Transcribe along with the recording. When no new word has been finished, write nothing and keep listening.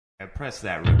Press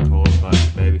that record button,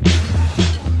 baby.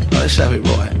 Let's have it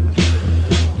right.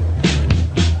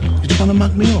 You're trying to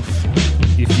mug me off.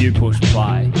 If you push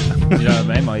play, you know what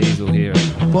I mean? My ears will hear it.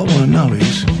 What I want to know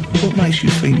is, what makes you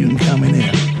think you can come in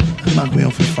here and mug me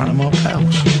off in front of my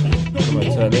pals? Can we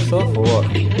turn this off or what?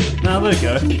 No, there you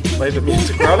go. Leave the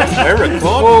music running. We're recording,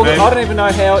 Well, man. I don't even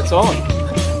know how it's on.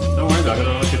 Don't worry about it, I got it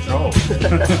under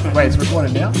control. Wait, it's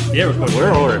recording now? Yeah,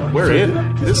 we're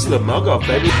in. This is the Mugg Off,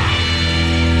 baby.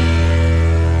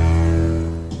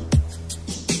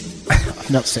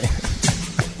 Not saying.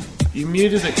 You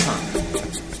muted it, cunt.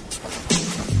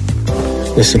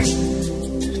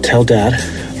 Listen, tell Dad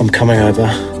I'm coming over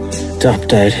to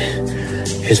update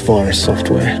his virus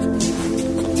software.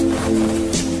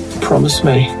 Promise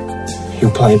me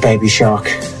you'll play Baby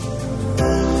Shark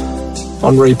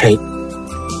on repeat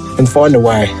and find a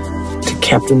way to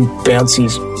Captain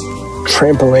Bouncy's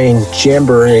trampoline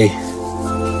jamboree.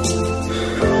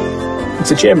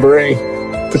 It's a jamboree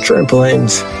for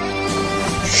trampolines.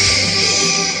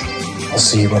 I'll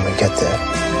see you when we get there.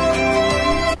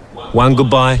 One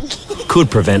goodbye could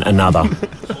prevent another.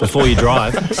 Before you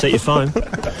drive, set your phone,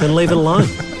 then leave it alone.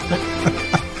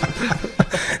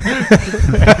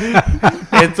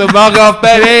 It's a Mugg Off,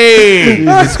 baby!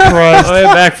 Jesus Christ. We're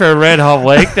back for a red hot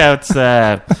week. That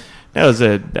was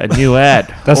a new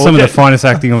ad. That's some of the finest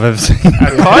acting I've ever seen.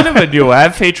 Kind of a new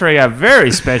ad featuring a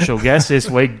very special guest this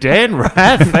week, Dan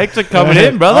Rath. Thanks for coming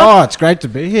in, brother. Oh, it's great to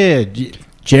be here.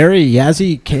 Jerry,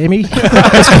 Yazzie, Cammy.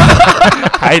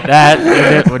 Hate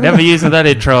that. We're never using that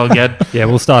intro again. Yeah,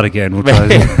 we'll start again. We'll try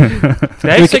again.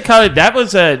 Thanks for coming. That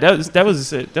was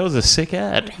a sick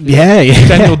ad. Yeah.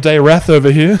 Daniel Day Rath over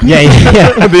here. Yeah.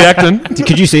 The acting.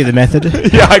 Could you see the method?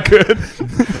 Yeah, I could.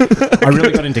 I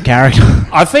really got into character.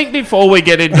 I think before we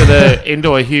get into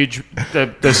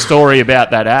the story about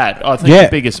that ad, I think the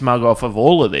biggest mug off of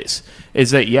all of this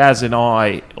is that Yaz and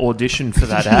I auditioned for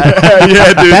that ad.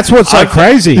 Yeah, dude. That's what's so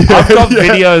crazy. I've got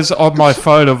videos on my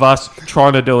phone of us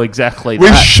trying to do exactly We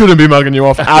that. shouldn't be mugging you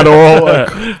off at all.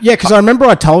 Yeah, because I remember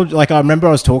I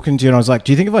was talking to you and I was like,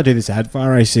 do you think if I do this ad for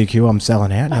RACQ, I'm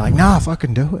selling out? And you're like, nah,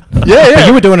 fucking do it. Yeah. But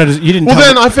you were doing it, you didn't Well, tell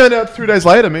then me. I found out 3 days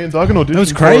later, me and Duggan auditioned. That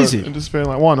was for crazy. it and just being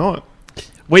like, why not?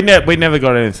 We never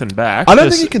got anything back. I don't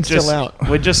think you can sell out.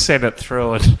 We just sent it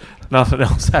through and nothing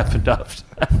else happened after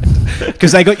that.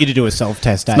 Because they got you to do a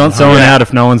self-test ad. Not selling out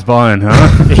if no one's buying,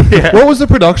 huh? Yeah. What was the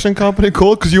production company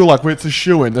called? Because you were like, well, it's a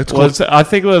shoe-in. That's called... I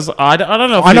think it was. I don't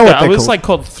know. If I know what it they're was called. like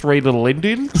called Three Little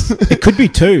Indians. It could be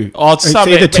 2. Oh, It's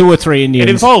either 2 or 3 Indians.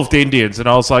 It involved Indians, and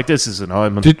I was like, "This is an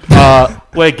omen."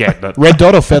 We're getting it. Red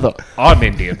dot or feather? I'm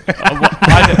Indian.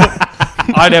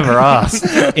 I never asked.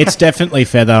 It's definitely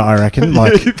feather, I reckon.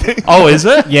 Like, Oh, is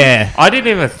it? yeah. I didn't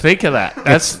even think of that.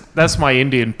 That's my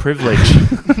Indian privilege.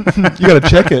 You got to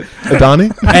check it,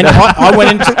 Adani. And I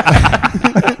went into...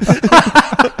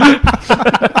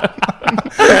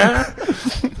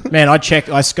 Man, I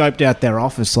scoped out their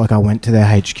office like I went to their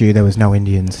HQ. There was no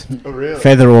Indians. Oh, really?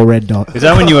 Feather or red dot. Is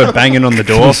that when you were banging on the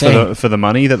door for the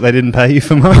money that they didn't pay you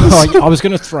for months? I was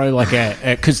going to throw like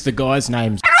because the guy's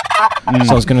name's...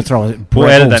 So I was going to throw a We'll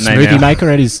edit that name smoothie out.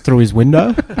 maker through his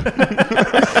window.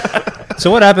 So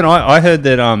what happened? I heard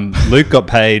that Luke got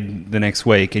paid the next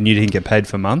week and you didn't get paid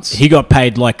for months. He got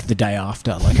paid like the day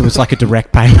after. Like it was like a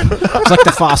direct payment. It was like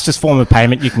the fastest form of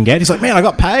payment you can get. He's like, man, I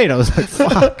got paid. I was like,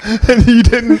 fuck. And you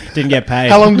didn't... Didn't get paid.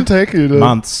 How long did it take you?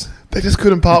 Months. They just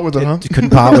couldn't part with it, huh?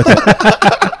 Couldn't part with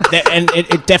it. And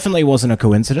it definitely wasn't a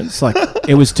coincidence. Like,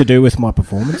 it was to do with my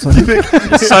performance. So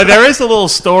there is a little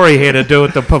story here to do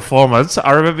with the performance.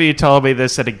 I remember you told me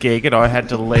this at a gig, and I had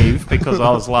to leave because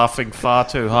I was laughing far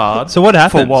too hard. So what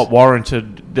happened? For what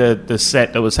warranted the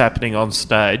set that was happening on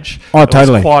stage. Oh, It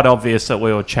totally. was quite obvious that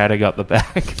we were chatting up the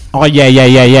back. Oh,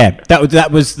 yeah. That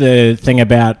was the thing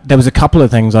about... There was a couple of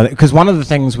things. Because one of the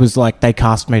things was, like, they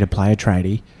cast me to play a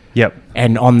tradie. Yep.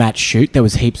 And on that shoot, there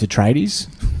was heaps of tradies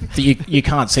that you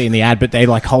can't see in the ad, but they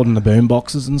like holding the boom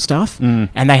boxes and stuff.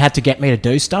 And they had to get me to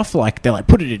do stuff like they're like,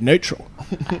 put it in neutral.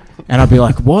 And I'd be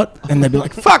like, what? And they'd be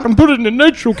like, fuck, I'm putting it in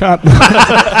neutral, cunt.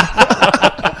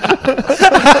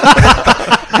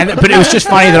 But it was just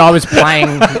funny that I was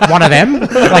playing one of them.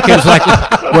 Like it was like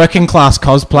working class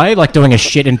cosplay, like doing a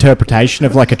shit interpretation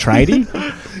of like a tradie.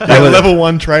 Level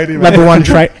 1 tradie, man. Level 1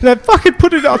 trade. They fucking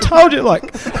put it. I told you,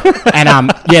 like.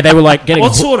 And they were like getting.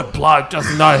 What sort of bloke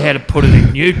doesn't know how to put it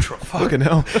in neutral? Fucking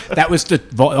hell. That was the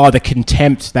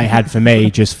contempt they had for me.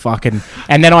 Just fucking.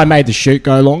 And then I made the shoot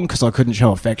go long because I couldn't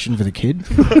show affection for the kid.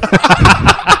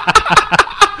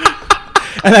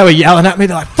 And they were yelling at me.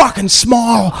 They're like, "Fucking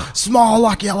smile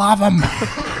like you love him."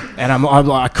 And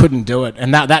I couldn't do it.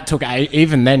 And that took...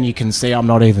 Even then, you can see I'm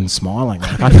not even smiling.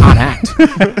 Like, I can't act.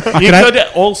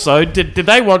 Did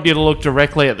they want you to look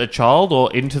directly at the child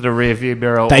or into the rearview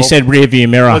mirror? They said rearview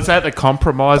mirror. Was that the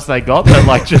compromise they got? That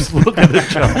like just look at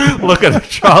the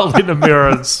child in the mirror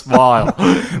and smile.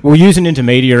 We'll use an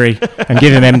intermediary and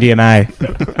give him MDMA.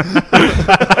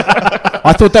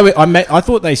 I thought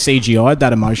they CGI'd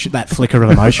that emotion, that flicker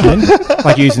of emotion, in,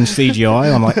 like using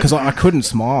CGI. I'm like, because I couldn't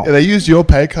smile. Yeah, they used your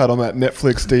pay cut on that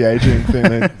Netflix de-aging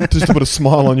thing, just to put a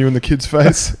smile on you in the kid's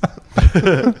face.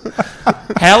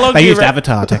 How long? They used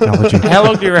Avatar technology. How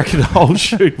long do you reckon the whole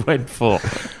shoot went for?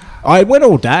 I went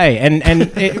all day,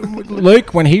 and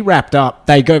Luke, when he wrapped up,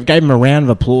 they gave him a round of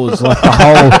applause. Like the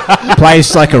whole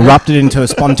place like erupted into a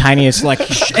spontaneous like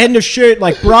end of shoot,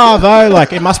 like bravo,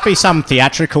 like it must be some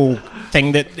theatrical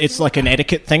thing that it's like an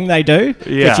etiquette thing they do.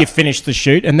 Yeah. If you finish the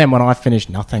shoot, and then when I finished,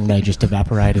 nothing, they just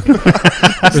evaporated.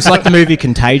 It was like the movie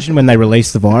Contagion when they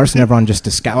released the virus and everyone just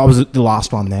escaped. I was the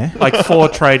last one there. Like 4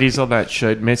 tradies on that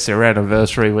shoot missed their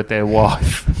anniversary with their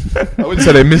wife. I wouldn't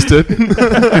say they missed it.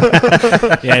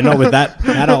 Yeah, not with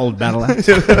that old battle axe.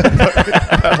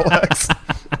 Battle axe.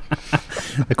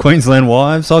 The Queensland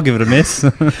Wives, I'll give it a miss.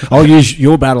 I'll use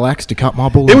your battle axe to cut my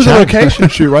bull. It was a location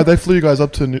shoot, right? They flew you guys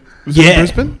up to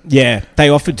Brisbane? Yeah, they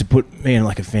offered to put me in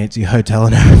like a fancy hotel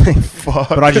and everything. Fuck.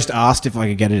 But I just asked if I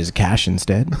could get it as cash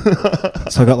instead.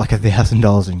 So I got like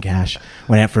 $1,000 in cash.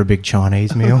 Went out for a big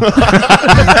Chinese meal.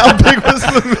 How big was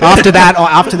the meal?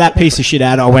 After that piece of shit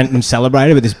ad, I went and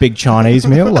celebrated with this big Chinese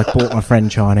meal. Like bought my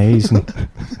friend Chinese. And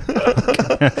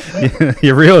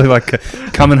You're really like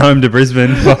coming home to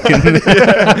Brisbane.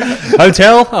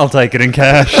 Hotel, I'll take it in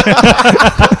cash.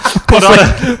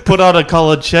 Put on a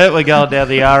collared shirt. We're going down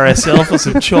the RSL for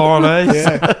some Chinese.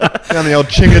 Yeah. Down the old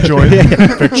chinga joint.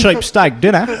 yeah, for a cheap steak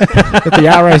dinner at the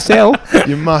RSL.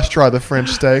 You must try the French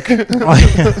steak.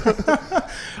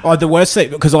 Oh, the worst thing,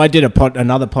 because I did a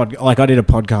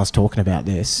podcast talking about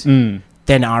this.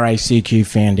 Then RACQ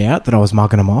found out that I was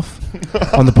mugging them off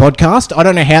on the podcast. I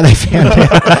don't know how they found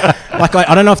out. Like,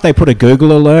 I don't know if they put a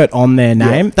Google alert on their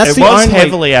name. Yeah. That's it was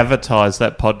heavily advertised,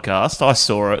 that podcast. I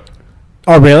saw it.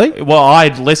 Oh, really? Well,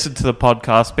 I'd listened to the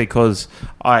podcast because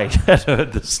I had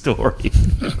heard the story.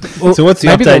 Well, so what's the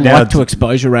maybe update the now? like to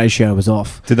exposure ratio was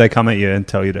off. Did they come at you and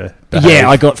tell you to behave? Yeah,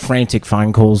 I got frantic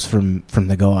phone calls from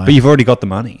the guy. But you've already got the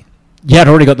money.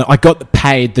 Yeah, I got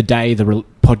paid the day the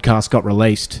podcast got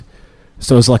released.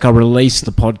 So it was like I released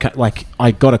the podcast. Like I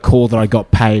got a call that I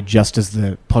got paid just as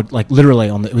the literally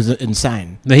on. It was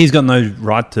insane. No, he's got no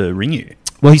right to ring you.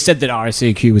 Well, he said that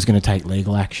RACQ was going to take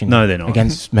legal action. No, they're not.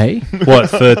 Against me. What,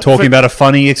 for talking about a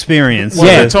funny experience? Well,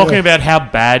 yeah, talking about how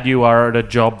bad you are at a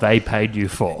job they paid you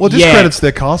for. Well, just credits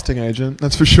their casting agent,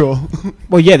 that's for sure.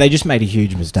 Well, yeah, they just made a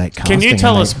huge mistake casting. Can you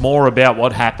tell us more about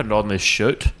what happened on this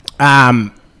shoot? I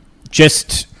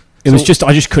just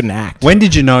couldn't act. When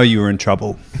did you know you were in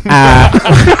trouble?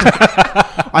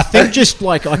 I think just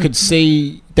like I could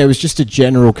see there was just a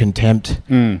general contempt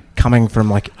coming from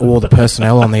like all the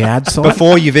personnel on the ad side.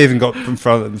 Before you've even got in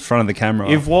front of the camera.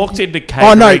 You've walked into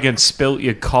catering and spilt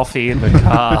your coffee in the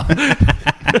car.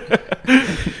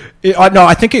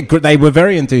 I think they were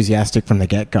very enthusiastic from the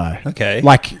get-go. Okay.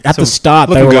 Like, at the start,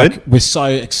 they were good. like, we're so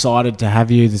excited to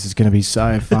have you. This is going to be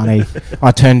so funny.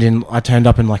 I turned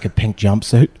up in like a pink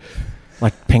jumpsuit.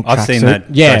 Like pink tracksuit. I've seen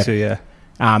that. Yeah. Tracksuit, yeah.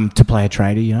 To play a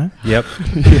tradie, you know? Yep.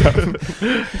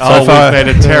 So far, we've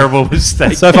made a terrible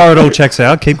mistake. So far, it all checks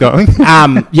out. Keep going.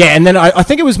 Yeah, and then I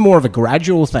think it was more of a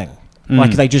gradual thing.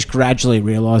 Like, they just gradually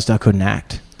realised I couldn't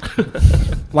act.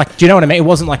 Like, do you know what I mean? It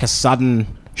wasn't like a sudden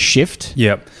shift.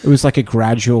 Yep. It was like a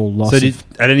gradual loss. So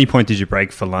at any point did you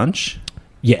break for lunch?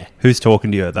 Yeah. Who's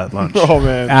talking to you at that lunch? Oh,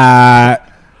 man.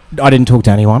 I didn't talk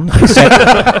to anyone.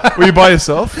 Were you by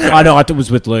yourself? I know, I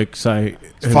was with Luke, so...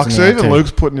 Fuck, so even Luke's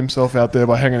putting himself out there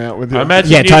by hanging out with you. I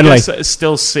imagine Yeah, you totally. just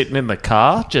still sitting in the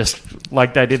car, just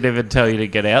like they didn't even tell you to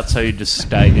get out, so you just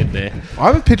stayed in there.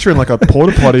 I'm picturing like a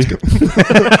porta potty.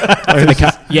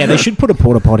 Yeah, they should put a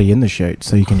porta potty in the shoot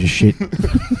so you can just shit. Put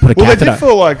a Well, they catheter. did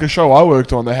for like a show I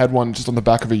worked on. They had one just on the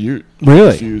back of a ute.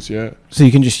 Really? Fuse, yeah. So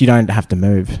you don't have to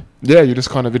move. Yeah, you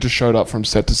just it just showed up from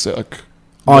set to set. Like,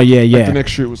 Oh, yeah, like yeah. the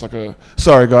next shoot was like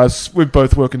sorry guys, we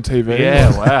both work in TV.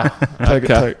 Yeah, wow.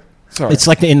 Take. Sorry. It's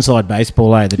like the inside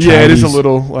baseball, eh? Yeah, it is a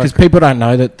little. Because Like, people don't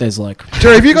know that there's like...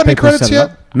 Jerry, have you got any people credits set it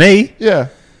yet? up. Me? Yeah.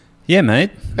 Yeah,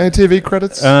 mate. Any TV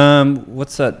credits?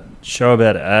 What's that show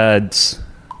about ads?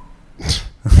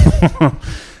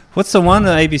 What's the one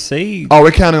at ABC? Oh,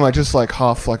 we're counting like just like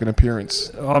half like an appearance.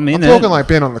 I'm in I'm it. talking like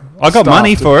being on the. I got staff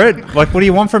money to- for it. Like, what do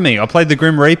you want from me? I played the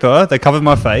Grim Reaper. They covered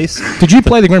my face. Did you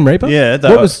play the Grim Reaper? Yeah,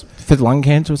 What was For lung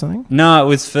cancer or something? No, it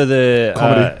was for the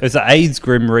it was the AIDS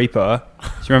Grim Reaper. Do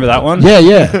you remember that one?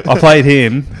 Yeah. I played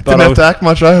him, but Didn't have to act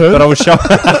much, I heard. but I was shocked.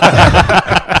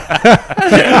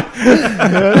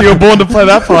 You were born to play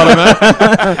that part of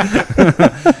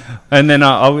it. And then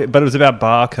but it was about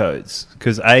barcodes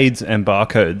because AIDS and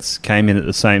barcodes came in at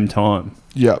the same time.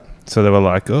 Yep. So they were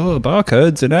like, "Oh,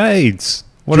 barcodes and AIDS."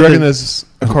 Do you reckon there's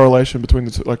a correlation between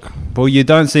the two? Like, Well, you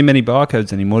don't see many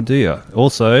barcodes anymore, do you?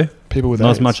 Also, people with not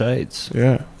AIDS. as much AIDS.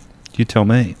 Yeah. You tell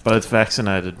me. Both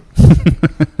vaccinated.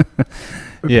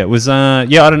 Yeah, it was. I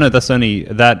don't know. That's only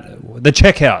that. The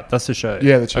Checkout. That's the show.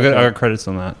 Yeah, The I Checkout. got credits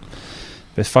on that.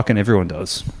 But fucking everyone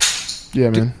does. Yeah,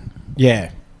 man.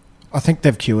 Yeah. I think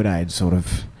they've cured AIDS, sort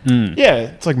of. Yeah,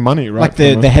 it's like money, right? Like for the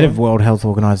the most head part. of World Health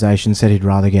Organization said he'd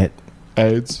rather get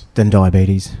AIDS. than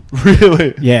diabetes.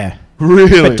 Really? Yeah.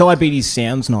 Really? But diabetes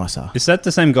sounds nicer. Is that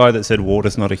the same guy that said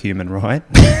water's not a human right?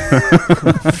 Was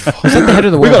that the head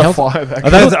of the We World gotta Health? fire that Oh,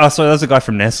 guy. that was a guy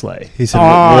from Nestle. He said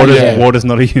yeah. water's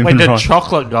not a human Wait, the right.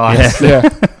 chocolate guys. Yeah.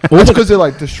 That's because they're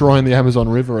like destroying the Amazon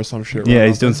River or some shit. Yeah, right?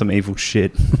 he's doing some evil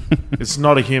shit. It's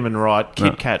not a human right. Kit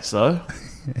No. Kats, though.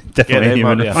 Definitely them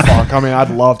human. up, yeah. Fuck. I mean, I'd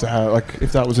love to have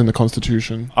if that was in the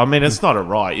Constitution. I mean, it's not a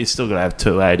right. You're still going to have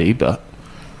 280, but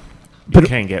you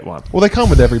can get one. Well, they come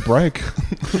with every break.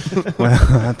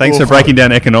 Well, thanks for breaking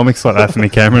down economics like that for me,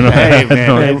 Cameron. Hey,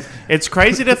 man, it's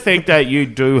crazy to think that you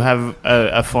do have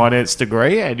a finance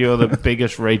degree and you're the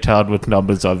biggest retard with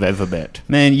numbers I've ever met.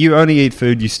 Man, you only eat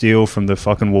food you steal from the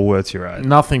fucking Woolworths you're at.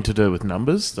 Nothing to do with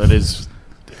numbers. That is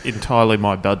entirely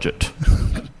my budget.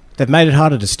 They've made it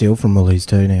harder to steal from Woolies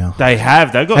too now. They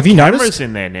have. They've got Have you cameras noticed?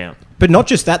 in there now. But not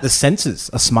just that, the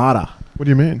sensors are smarter. What do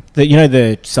you mean?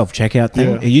 The self-checkout thing?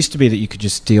 Yeah. It used to be that you could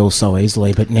just steal so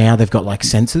easily, but now they've got like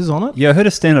sensors on it. Yeah, I heard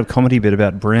a stand-up comedy bit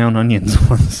about brown onions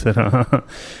once that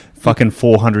fucking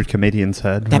 400 comedians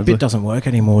had. That bit doesn't work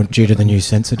anymore due to the new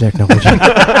sensor technology.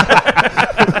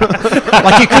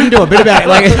 Like you couldn't do a bit about it.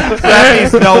 Like That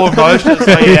is no emotion.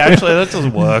 So yeah, actually, that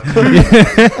doesn't work.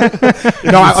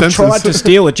 no, I've tried to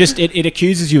steal it. Just it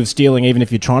accuses you of stealing, even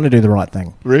if you're trying to do the right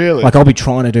thing. Really? Like I'll be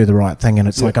trying to do the right thing, and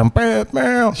it's like I'm.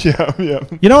 yeah, yeah.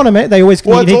 You know what I mean? They always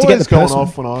Well, you it's need to get always the going person.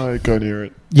 off when I go near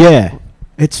it. Yeah,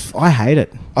 I hate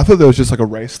it. I thought there was just like a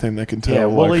race thing they can tell. Yeah,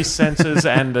 like- Woolies sensors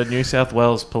and the New South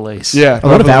Wales Police. Yeah. A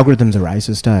lot of algorithms are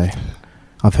racist, eh?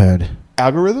 I've heard.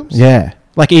 algorithms. Yeah,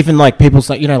 like even like people's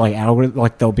like like algorithm,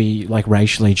 like there'll be like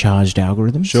racially charged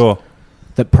algorithms. Sure.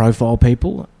 That profile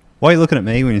people. Why are you looking at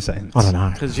me when you're saying this? I don't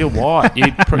know. Because you're white. You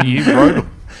wrote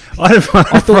them. I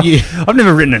thought you- I've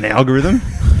never written an algorithm.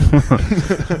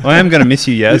 I am going to miss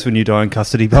you, Yaz, when you die in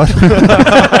custody, bud.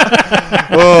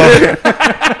 Oh,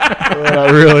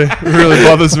 that really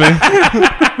bothers me.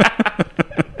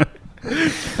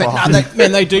 But no,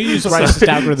 they do use racist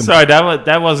algorithms. Sorry,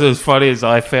 that wasn't as funny as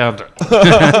I found it.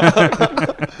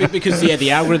 Because the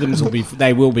algorithms will be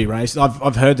racist.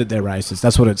 I've heard that they're racist.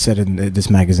 That's what it said in this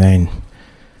magazine.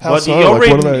 How Well, so? you're, Like, what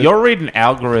reading, are they- you're reading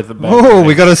algorithm. Oh,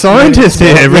 we got a scientist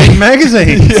here reading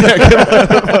magazines.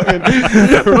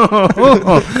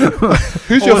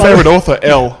 Who's your favorite author?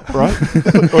 L, right?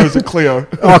 Or is it Cleo?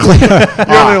 Oh, Cleo.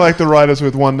 You only like the writers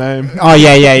with one name. Oh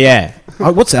yeah.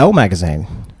 Oh, what's L magazine?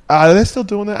 Are they still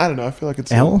doing that? I don't know. I feel like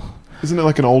it's L? Isn't it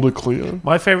like an older Cleo?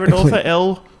 My favourite author,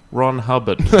 L. Ron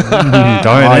Hubbard.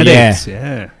 Dianetics,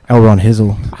 yeah. L. Ron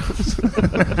Hizzle.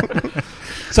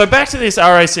 So back to this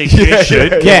RACQ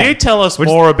shoot. Can you tell us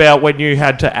more about when you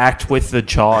had to act with the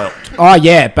child? Oh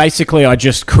yeah, basically I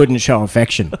just couldn't show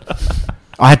affection.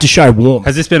 I had to show warmth.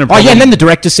 Has this been a Oh problem? yeah, and then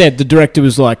the director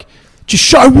was like, just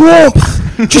show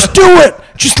warmth. Just do it.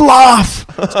 Just laugh.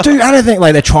 Do anything.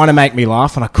 Like they're trying to make me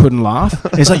laugh and I couldn't laugh.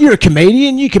 And it's like, you're a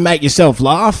comedian, you can make yourself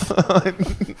laugh.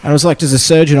 And I was like, does a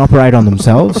surgeon operate on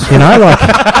themselves? You know,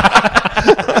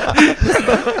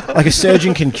 like a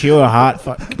surgeon can cure heart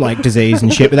disease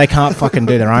and shit, but they can't fucking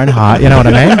do their own heart. You know what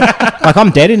I mean? Like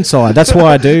I'm dead inside. That's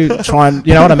why I do try and,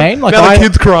 you know what I mean? Like Now the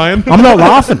kid's crying. I'm not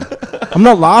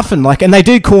laughing. Like, and they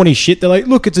do corny shit. They're like,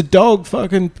 look, it's a dog.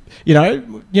 Fucking, you know,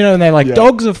 and they're like,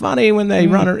 dogs are funny when they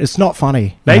run it. It's not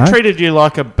funny. They you know? treated you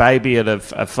like a baby at a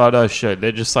photo shoot.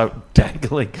 They're just like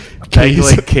dangling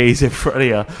keys in front of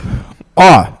you.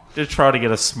 Oh Just trying to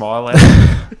get a smile out.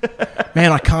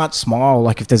 man, I can't smile.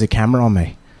 Like if there's a camera on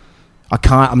me, I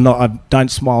can't. I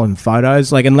don't smile in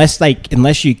photos. Like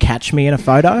unless you catch me in a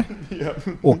photo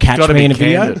or catch Gotta me be in a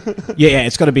video. candid. Yeah,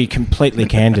 it's got to be completely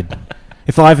candid.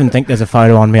 If I even think there's a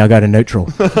photo on me, I go to neutral,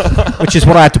 which is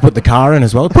what I have to put the car in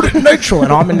as well. Put it in neutral,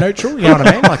 and I'm in neutral. You know what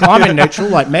I mean? Like I'm in neutral,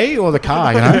 like me or the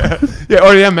car. You know. Yeah,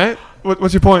 oh yeah, mate.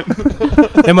 What's your point?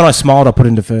 Then when I smiled, I put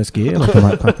into first gear. Like I'm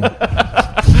like fucking.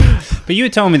 But But you were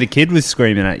telling me the kid was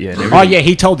screaming at you. And Oh everything. yeah,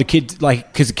 he told the kid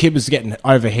because the kid was getting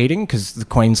overheating because the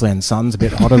Queensland sun's a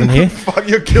bit hotter than here. Fuck,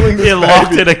 you're killing this You're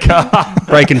locked in a car.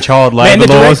 breaking child Man, labour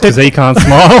the laws director- because he can't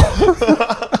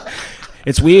smile.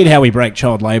 It's weird how we break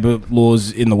child labour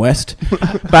laws in the West.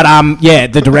 But yeah,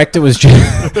 the director was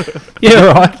just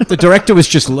yeah, right. The director was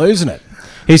just losing it.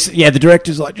 The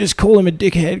director's like, just call him a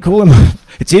dickhead, call him.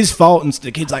 It's his fault, and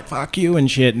the kid's like, fuck you and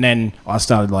shit. And then I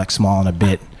started like smiling a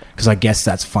bit because I guess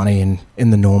that's funny in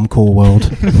the normcore world.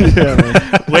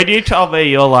 When you told me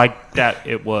you're like that,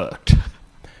 it worked.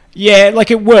 Yeah,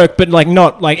 like it worked, but like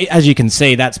not like as you can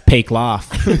see, that's peak laugh,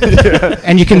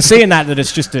 and you can see in that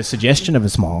it's just a suggestion of a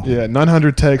smile. Yeah,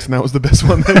 900 takes, and that was the best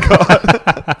one they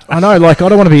got. I know, like I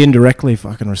don't want to be indirectly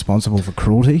fucking responsible for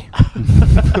cruelty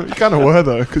You kind of were,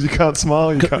 though, because you can't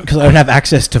smile. You can't. because I don't have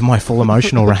access to my full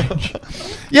emotional range.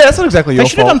 Yeah, that's not exactly They your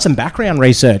should have fault. done some background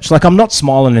research. Like I'm not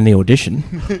smiling in the audition.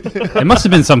 It must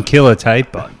have been some killer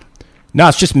tape, bud. No,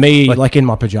 it's just me, like in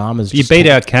my pajamas. You just beat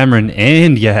talking. out Cameron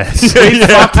and Yes. We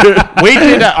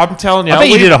did. I'm telling you. I bet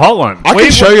you did a hot one. I We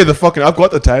can show were- you the fucking... I've got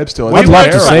the tape still. We I'd love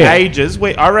worked to for see it. ages.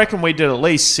 I reckon we did at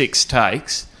least 6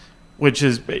 takes, which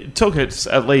is it took us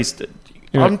at least.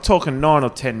 I'm talking 9 or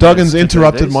 10. Duggan's minutes to do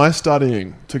interrupted this. my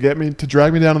studying to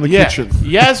drag me down in the Yeah, kitchen.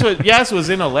 Yaz was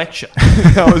in a lecture.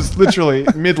 I was literally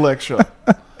mid-lecture,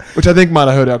 which I think might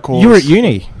have hurt our calls. You were at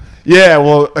uni. Yeah,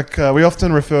 well, like, we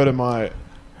often refer to my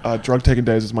drug-taking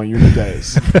days as my uni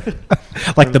days.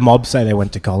 Like the mob say they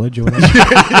went to college or whatever.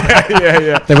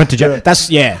 yeah. They went to jail.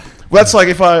 That's Well, That's like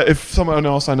if someone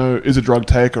else I know is a drug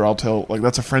taker, I'll tell, like,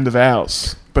 that's a friend of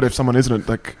ours. But if someone isn't,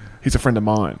 like, he's a friend of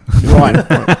mine. right.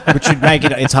 Which would make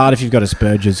it's hard if you've got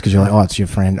Asperger's because you're like, oh, it's your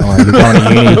friend. Oh, you're going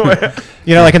to uni.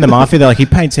 You know, like in the mafia, they're like, he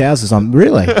paints houses. I'm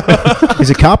really.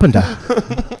 He's a carpenter.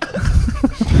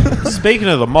 Speaking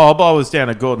of the mob, I was down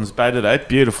at Gordon's Bay today.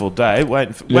 Beautiful day,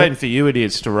 waiting for you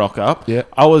idiots to rock up. Yeah.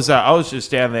 I was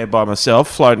just down there by myself,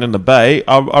 floating in the bay.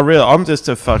 I'm just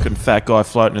a fucking fat guy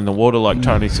floating in the water like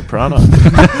Tony Soprano.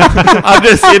 I'm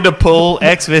just in the pool.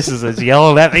 Ex-missus is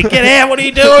yelling at me, "Get out! What are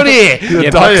you doing here?"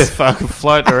 Yeah, I'm just fucking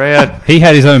floating around. He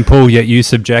had his own pool, yet you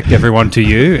subject everyone to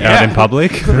you out in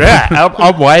public. Yeah,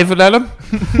 I'm waving at him.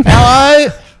 Hello.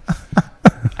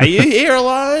 Are you here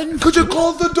alone? Could you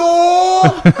close the door?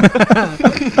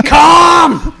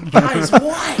 Come! His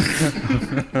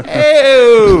wife.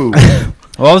 Ew.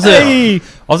 Well, I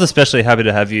was especially happy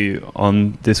to have you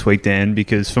on this week, Dan,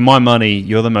 because for my money,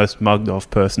 you're the most mugged off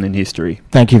person in history.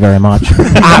 Thank you very much.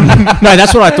 No,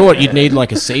 that's what I thought. You'd need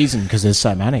like a season because there's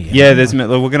so many. Yeah, we're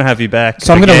going to have you back.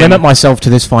 So I'm going to again. limit myself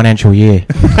to this financial year.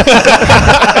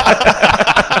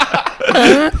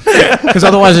 Because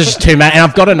otherwise it's just too many. And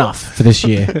I've got enough for this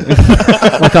year.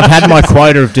 Like I've had my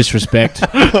quota of disrespect.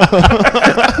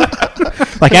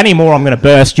 Like any more I'm going to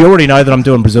burst. You already know that I'm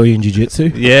doing Brazilian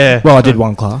Jiu-Jitsu. Yeah. Well, I did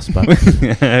one class, but...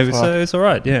 So it's all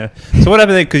right, yeah. So what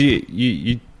happened there? Because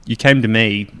you came to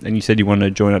me and you said you wanted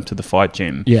to join up to the fight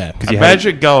gym. Yeah. Because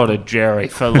Imagine going to Jerry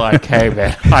for like, hey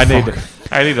man, I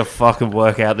need to fucking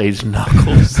work out these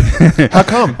knuckles. How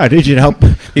come? I need you to help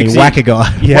me whack a guy.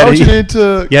 Why would you need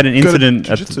to You had an go to incident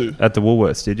jiu-jitsu? at the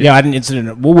Woolworths, did you? Yeah, I had an incident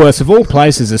at Woolworths. Of all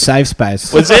places, a safe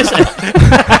space. Was this?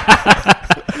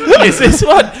 Is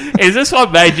this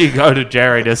what made you go to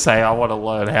Jerry to say I want to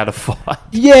learn how to fight?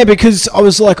 Yeah, because I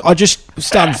was like, I just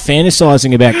started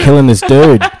fantasizing about killing this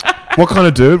dude. What kind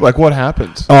of dude? Like, what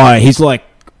happened? Oh, he's like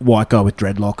white guy with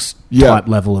dreadlocks type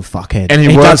level of fuckhead. And he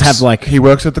does works, have like... He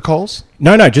works at the Coles?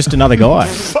 No, just another guy.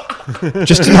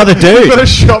 Just another You've got a dude.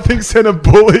 shopping centre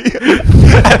bully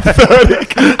at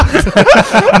 30.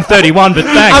 I'm 31, but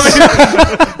thanks.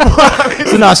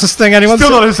 It's the nicest thing anyone's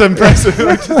Still not as impressive.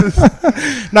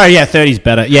 No, yeah, 30's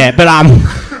better. Yeah, but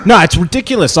no, it's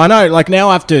ridiculous. I know. Like now,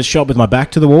 I have to shop with my back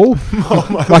to the wall.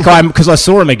 Because I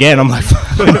saw him again. I'm like,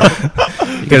 You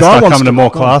got to start coming to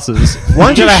more classes. Why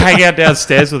don't you hang out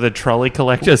downstairs with the trolley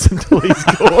collectors until he's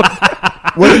gone?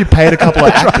 What if you paid a couple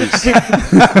of actors?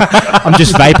 I'm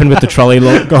just vaping with the trolley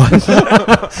guys.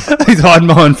 He's hiding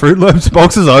behind Fruit Loops,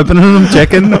 boxes, opening them,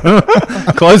 checking,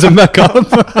 closing back up.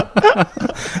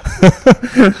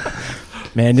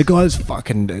 Man, the guy's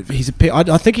fucking.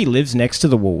 I think he lives next to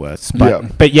the Woolworths. But Yeah.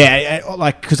 but yeah,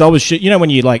 like because I was, you know, when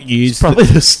you like use. Probably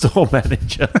the store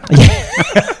manager. But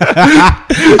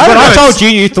I told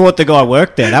you thought the guy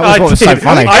worked there. That was what was so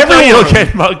funny. I thought you were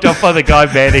getting mugged off by the guy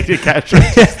manning the cash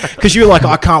register. Because you were like,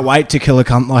 I can't wait to kill a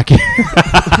cunt like you.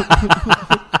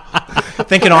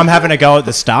 Thinking I'm having a go at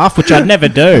the staff, which I'd never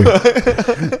do.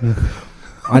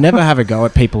 I never have a go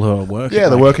at people who are working. Yeah,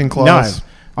 the working class. No.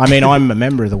 I mean, I'm a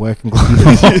member of the working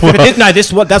class.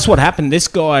 That's what happened. This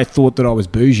guy thought that I was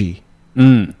bougie.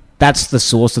 that's the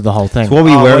source of the whole thing. So what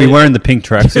were you wearing? Were you wearing the pink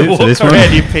tracksuit for this Walk one?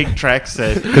 around your pink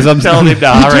tracksuit. Because I'm telling him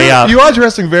to hurry up. You are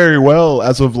dressing very well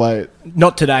as of late.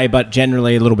 Not today, but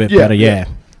generally a little bit Yeah, better. Yeah.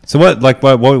 So what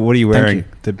are you wearing you.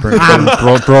 that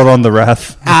brought on the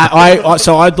Rath?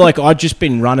 I'd just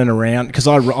been running around because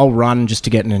I'll run just to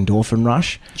get an endorphin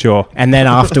rush, Sure. and then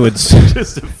afterwards,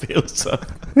 Just to feel so.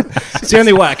 it's the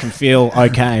only way I can feel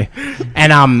okay.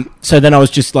 And so then I was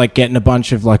just like getting a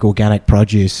bunch of like organic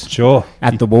produce Sure.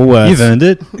 at the Woolworths. You've earned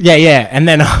it. Yeah, and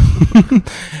then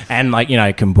and like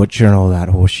kombucha and all that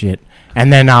horse shit.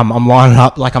 And then I'm lining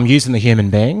up like I'm using the human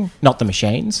being, not the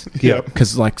machines. Yeah.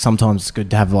 Because like sometimes it's good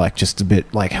to have like just a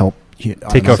bit like help. Tick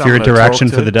off your Someone to interaction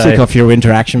talk for to. the day. Tick off your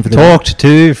interaction for the day. Talked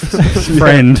to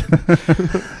friend.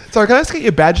 Sorry, can I just get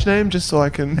your badge name just so I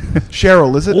can...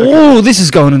 Cheryl, is it? Oh, this is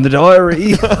going in the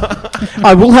diary.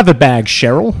 I will have a bag,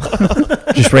 Cheryl.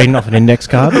 Just reading off an index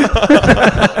card.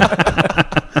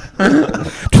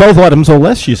 12 items or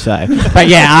less, you say. But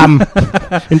yeah,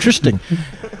 interesting.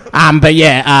 But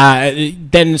yeah,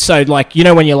 then so like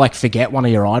when you like forget one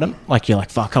of your item, like you're like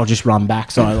fuck, I'll just run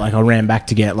back. So I ran back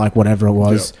to get like whatever it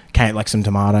was, came like some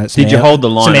tomatoes. Did you hold the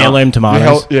line Some up? heirloom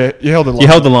tomatoes. You held the line. You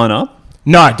held the line up?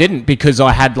 No, I didn't because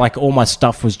I had like all my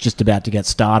stuff was just about to get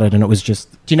started, and it was just.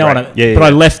 Do you know Right. what I? Yeah, but yeah. I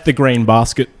left the green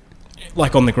basket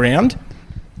like on the ground.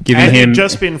 Giving And him you'd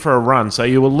just been for a run, so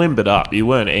you were limbered up. You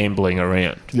weren't ambling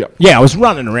around. Yep. Yeah, I was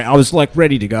running around. I was like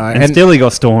ready to go, and still he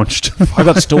got staunched. I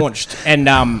got staunched,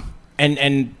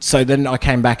 and so then I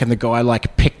came back, and the guy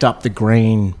like picked up the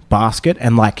green basket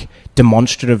and like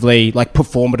demonstratively, like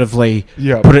performatively,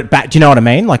 Yeah. put it back. Do you know what I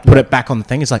mean? Like put it back on the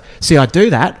thing. It's like, see, I do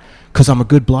that because I'm a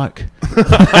good bloke. He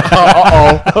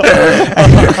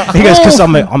goes, because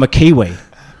I'm a Kiwi,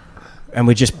 and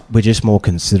we're just more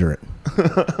considerate.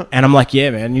 And I'm like, yeah,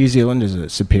 man, New Zealanders are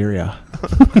superior.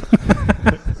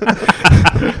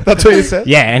 That's what you said?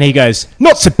 Yeah, and he goes,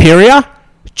 not superior,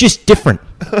 just different.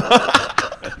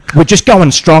 We're just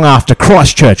going strong after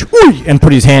Christchurch. Whee! And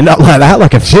put his hand up like that,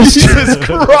 like a fist. Jesus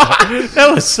Christ.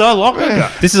 That was so long ago.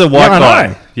 This is a white I guy.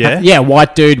 know. Yeah? Yeah,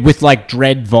 white dude with like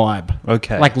dread vibe.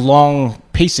 Okay. Like long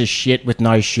piece of shit with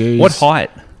no shoes. What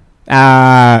height?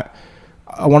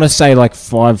 I want to say like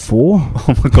 5'4".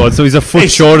 Oh my god, so he's a foot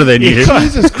shorter than you.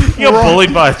 Jesus Christ. You're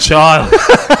bullied by a child.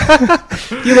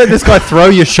 You let this guy throw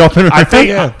your shopping around.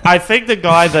 I think the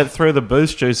guy that threw the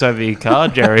boost juice over your car,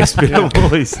 Jerry, has been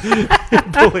bullied.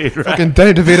 Right? Fucking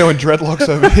Danny DeVito and dreadlocks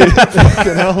over here.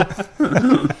 Fucking hell.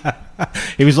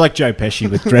 He was like Joe Pesci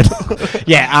with dread.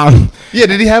 Yeah. Yeah,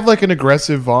 did he have like an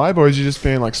aggressive vibe, or is he just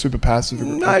being like super passive?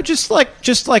 No, just a douche.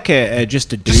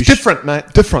 Just different, mate.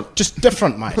 Different. Just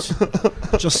different, mate.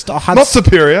 Just Not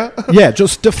superior. Yeah,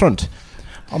 just different.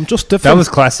 I'm just different. That was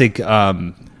classic. Are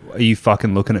you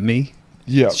fucking looking at me?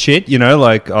 Yeah. Shit,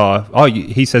 like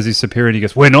he says he's superior, and he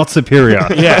goes, "We're not superior."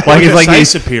 Yeah, like it's like say he,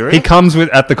 superior. he comes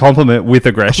at the compliment with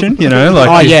aggression. Like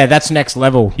oh yeah, that's next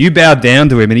level. you bowed down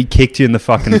to him, and he kicked you in the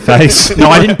fucking face. No,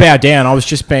 I didn't bow down. I was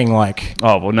just being like.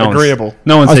 Oh well, no Agreeable.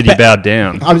 No one I was said you bowed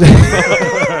down. I was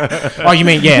oh, you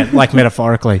mean like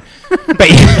metaphorically? But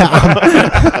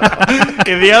yeah,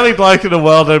 If the only bloke in the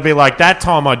world that'd be like, that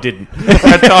time I didn't.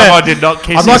 That time I did not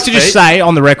kiss I'd like his to just feet." say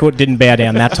on the record, didn't bow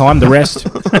down that time. The rest,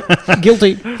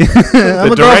 guilty.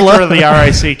 The director of the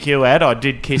RACQ ad, I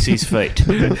did kiss his feet.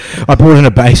 I brought in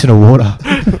a basin of water.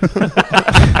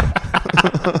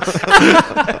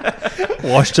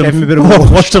 Washed Gave him him a bit of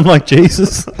water. washed him like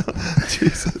Jesus.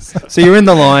 Jesus. So you're in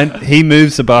the line. He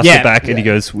moves the basket Yeah. back, and he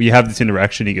goes, "We have this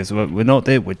interaction." He goes, well, "We're not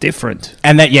there. We're different."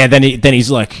 And then he's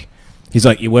like,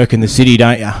 you work in the city,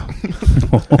 don't you?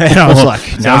 And I was like,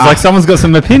 Sounds nah. like someone's got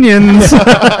some opinions. And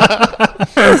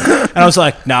I was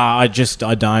like, nah, I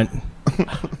don't.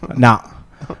 Nah.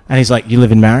 And he's like, you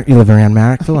live around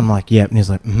Marrickville? I'm like, yep. And he's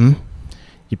like, mm-hmm.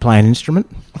 You play an instrument?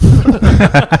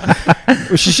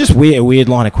 Which is just a weird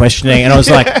line of questioning. And I was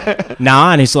like,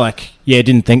 nah. And he's like, yeah,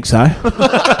 didn't think so. You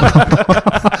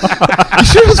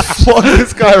should just flog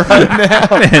this guy right now.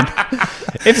 Man,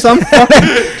 if some fucking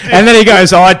And then he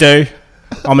goes, I do.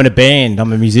 I'm in a band.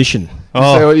 I'm a musician.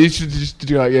 So you should just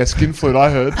do like, yeah, skin flute, I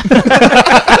heard.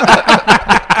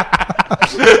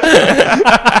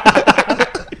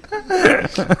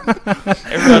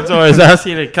 Everyone's always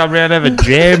asking you to come around and have a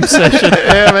jam session.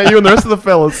 Yeah, man, you and the rest of the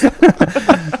fellas.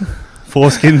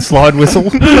 foreskin slide whistle.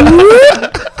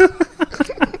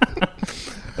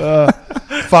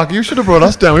 Fuck, you should have brought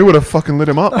us down. We would have fucking lit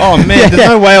him up. Oh man, there's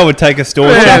no way I would take a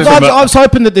story. I was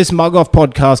hoping that this Mugg Off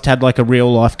podcast had like a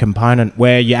real life component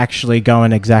where you actually go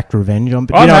and exact revenge on.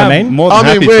 You know what I mean? More than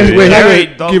happy we're to. here Harry,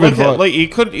 to give advice.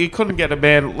 look, you couldn't get a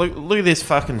man. Look at this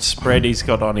fucking spread he's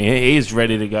got on here. He's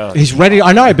ready to go. He's ready.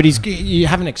 I know, but you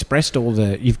haven't expressed all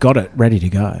the. You've got it ready to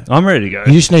go. I'm ready to go.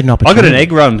 You just need an I opportunity. got an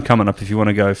egg run coming up if you want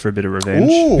to go for a bit of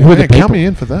revenge. Ooh, Who are the man, count people? me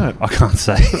in for that. I can't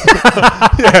say.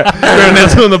 You're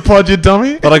announcing on the pod, you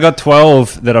dummy. But I got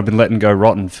 12 that I've been letting go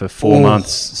rotten for 4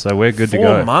 months, so we're good to 4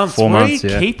 go. months. 4 Where months, are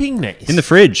you yeah. keeping these? In the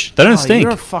fridge. They don't stink.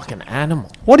 You're a fucking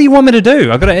animal. What do you want me to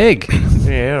do? I got an egg.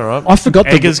 Yeah, all right. I forgot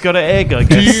the. Egger's got an egg, I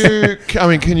Do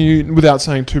guess. can you, without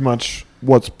saying too much,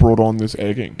 what's brought on this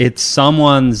egging? It's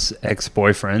someone's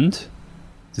ex-boyfriend.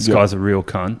 This Yep. guy's a real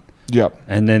cunt. Yep.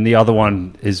 And then the other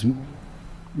one is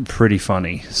pretty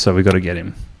funny, so we got to get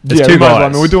him. There's yeah, two we might as well. guys. I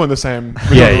mean, we're doing the same.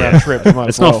 Yeah, Round yeah. trip. We might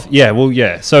It's as well. not. Yeah, well,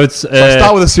 yeah. So it's. So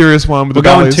start with a serious one. With we're the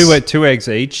going bellies. two eggs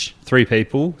each, 3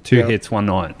 people, 2 Yeah. hits, 1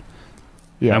 night.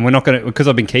 Yeah. And we're not going to, because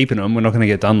I've been keeping them, we're not going to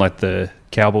get done like the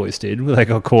Cowboys did, where they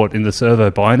got caught in the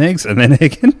servo buying eggs and then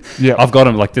egging. Yeah. I've got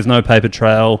them, like, there's no paper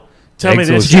trail. Tell me eggs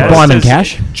this. or Did you shit. buy them in Does-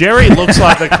 cash? Jerry looks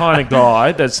like the kind of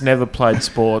guy that's never played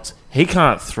sports. He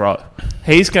can't throw.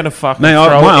 He's going to fucking Mate,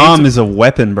 throw. my He's- arm is a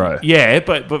weapon, bro. Yeah,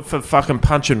 but for fucking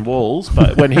punching walls.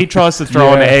 But when he tries to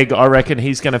throw an Yeah. egg, I reckon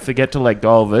he's going to forget to let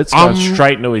go of it. It's going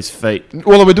straight into his feet.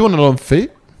 Well, are we doing it on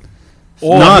feet?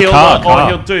 Or, No, he'll, car.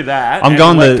 he'll do that. I'm and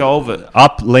going let the- go of it.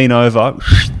 Up, lean over.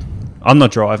 I'm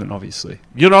not driving, obviously.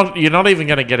 You're not even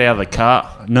going to get out of the car.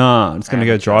 Nah, it's going to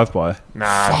go drive-by.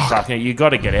 Nah, fucking, you got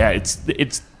to get out.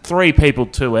 It's 3 people,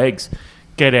 2 eggs.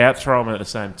 Get out, throw them at the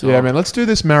same time. Yeah, man. Let's do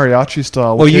this mariachi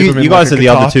style. Well, We'll keep them you in guys like are a the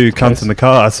other guitar 2 case. cunts in the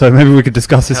car, so maybe we could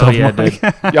discuss this Hell off yeah, mic.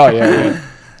 dude. Yeah.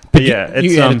 But yeah,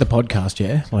 it's You edit the podcast,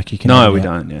 yeah? Like you can. No, edit we it.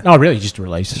 don't, yeah. Oh, really? Just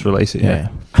release it. Just release it, yeah.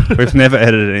 We've never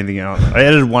edited anything out. I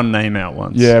edited one name out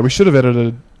once. Yeah, we should have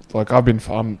edited. Like I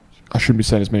shouldn't be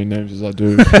saying as many names as I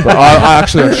do, but I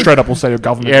actually like, straight up will say your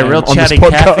government. Yeah, name real on this chatty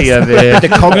podcast. Cathy over there. The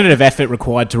cognitive effort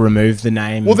required to remove the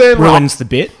name Well, then, ruins the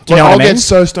bit. Do you Like, know I'll what I mean? get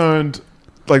so stoned,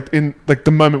 like in like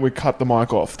the moment we cut the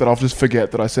mic off, that I'll just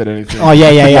forget that I said anything. Oh,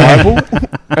 yeah. Bible.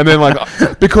 And then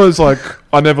like because like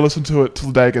I never listen to it till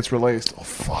the day it gets released. Oh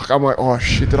fuck! I'm like, oh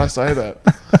shit, did I say that?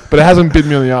 But it hasn't bit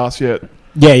me on the ass yet.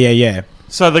 Yeah.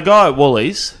 So the guy at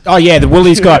Woolies, Oh, yeah, the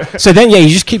Woolies guy. So then, yeah, he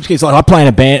just keeps, he's like, I play in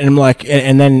a band, and I'm like,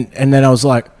 and then I was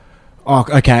like, oh,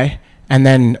 okay. And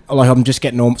then, like, I'm just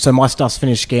getting all, so my stuff's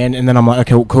finished scanned, and then I'm like,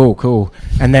 okay, cool.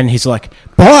 And then he's like,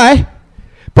 bye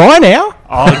now.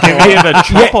 I'll give him a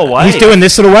chop away. He's doing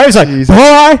this sort of way. He's like, Jesus.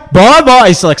 bye.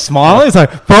 He's like smiling. He's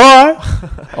like, bye.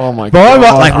 Oh my Bye.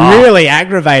 god! Like, really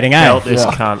aggravating, eh? Felt this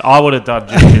cunt. I would have done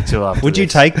jiu-jitsu after Would you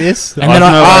this. take this? And I then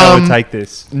don't know I- why I would take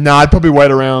this. Nah, I'd probably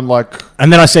wait around like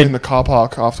And then I in said, the car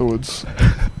park afterwards.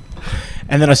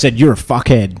 you're a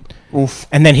fuckhead. Oof.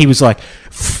 And then he was like,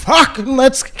 fuck,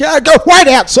 let's go wait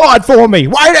outside for me.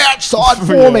 Wait outside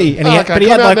for me. And he had, Okay, but he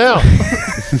come had out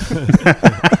like,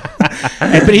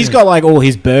 now. but he's got like all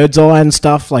his bird's eye and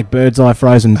stuff, like bird's eye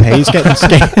frozen peas getting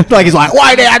scared. Like he's like,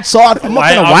 wait outside. I'm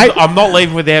not going to wait. I'm not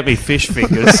leaving without me fish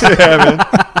fingers. Imagine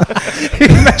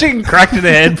getting cracked in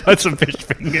the head by some fish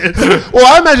fingers. Well,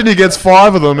 I imagine he gets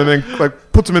 5 of them and then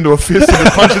like puts them into a fist and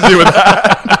then punches you with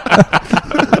that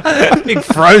Big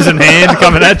frozen hand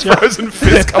coming at you. frozen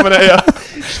fist coming at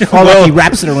you. Oh, like he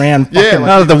wraps it around. Yeah, fucking,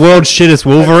 No, the world's shittest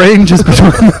Wolverine just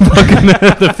between the fucking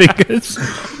the fingers.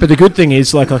 but the good thing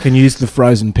is, like, I can use the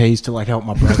frozen peas to like help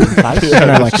my broken face, you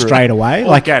know, like true. straight away.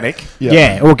 Like, Organic.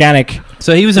 yeah, organic.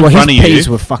 So he was in Well, his front of peas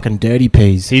you. were fucking dirty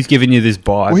peas. He's giving you this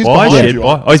bite. Well, he's Why? behind Shit, you.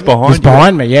 why? Oh, he's behind He's you.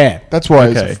 behind me, yeah. That's why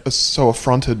Okay. he's so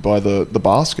affronted by the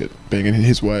basket being in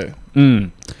his way.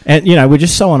 Mm. And you know, we're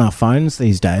just so on our phones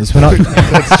these days. We're not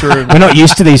That's true. we're not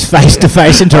used to these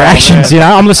face-to-face interactions. You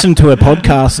know, I'm listening to a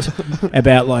podcast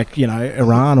about like, you know,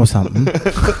 Iran or something,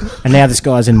 and now this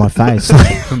guy's in my face.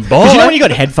 Like, you know when you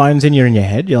got headphones in your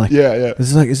head, you're like, Yeah, yeah. this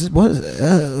is like, is this what?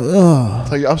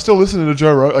 It's like, I'm still listening to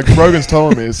Joe Rogan. Like Rogan's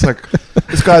telling me, it's like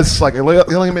this guy's like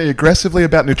yelling at me aggressively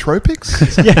about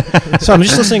nootropics. Yeah. So I'm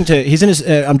just listening to. He's in his.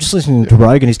 I'm just listening to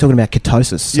Rogan. He's talking about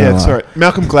ketosis. So, Yeah, sorry.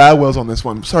 Malcolm Gladwell's on this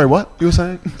one. Sorry, what you were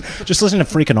saying? Just listen to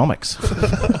Freakonomics.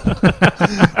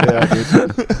 Yeah,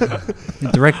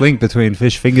 dude. Direct link between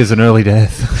fish fingers and early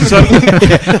death. So,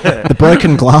 The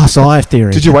broken glass eye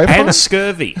theory. Did you wait for and it?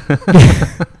 scurvy.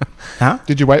 Huh?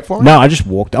 Did you wait for it? No, I just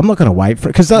walked. I'm not going to wait for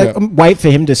it because Yeah. wait for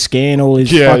him to scan all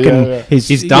his Yeah, fucking. yeah, yeah. His,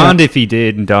 He's you know- darned if he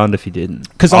did and darned if he didn't.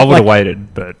 'Cause I I'm would have like-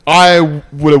 waited, but I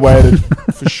would have waited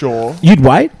for sure. You'd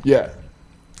wait. Yeah.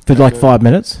 For like 5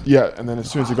 minutes? Yeah, and then as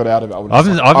soon as he got out of it, I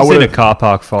haven't seen a car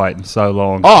park fight in so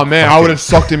long. Oh man, I would have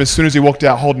socked him as soon as he walked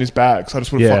out holding his bag. So I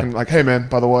just would have fucking like, hey man,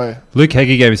 by the way. Luke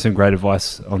Heggie gave me some great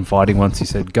advice on fighting once. He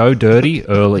said, "Go dirty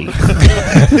early."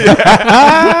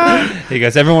 He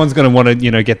goes, "Everyone's going to want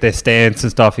to, get their stance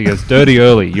and stuff." He goes, "Dirty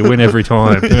early, you win every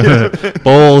time."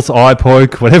 Balls, eye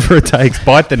poke, whatever it takes.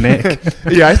 Bite the neck.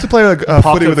 Yeah, I used to play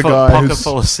footy with a guy pocket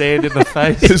full of sand in the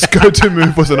face. His go-to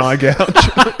move was an eye gouge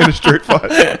in a street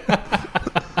fight.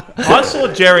 I saw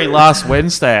Jerry last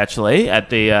Wednesday actually at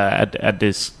the at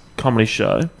this comedy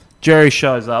show. Jerry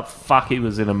shows up. Fuck, he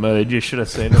was in a mood. You should have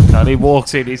seen him. Cunt. He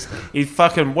walks in. He's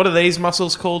fucking. What are these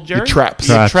muscles called, Jerry? Traps.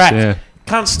 Traps. Yeah.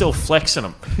 Cunt's still flexing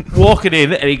them. Walking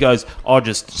in, and he goes, "I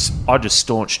just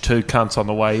staunched 2 cunts on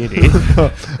the way in here."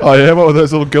 Oh yeah, what were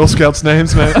those little Girl Scouts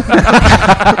names, man?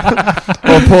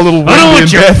 Oh, poor little Wendy I don't want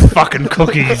and your Beth. fucking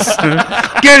cookies.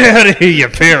 Get out of here, you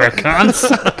pair of cunts.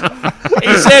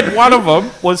 He said one of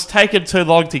them was taking too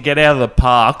long to get out of the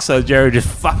park, so Jerry just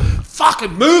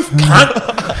fucking move,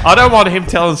 cunt. I don't want him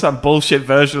telling some bullshit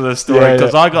version of the story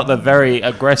because I got the very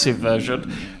aggressive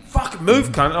version. Fucking move,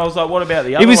 cunt. And I was like, what about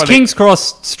the other It was one? King's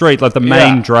Cross Street, like the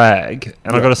main drag,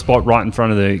 and I got a spot right in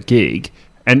front of the gig,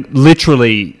 and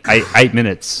literally 8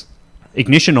 minutes.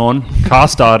 Ignition on, car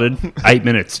started, 8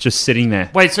 minutes, just sitting there.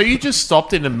 Wait, so you just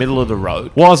stopped in the middle of the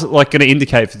road? Was like going to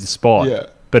indicate for the spot, Yeah.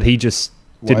 but he just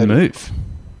didn't move.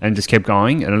 And just kept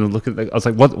going, and I look at. I was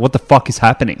like, "What the fuck is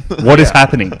happening? What is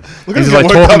happening?" He's him like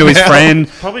get talking woke to up his now. friend.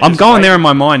 Probably I'm just going wait. there in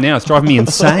my mind now. It's driving me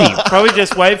insane. Probably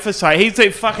just wait for something. He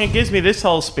fucking gives me this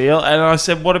whole spiel, and I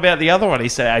said, "What about the other one?" He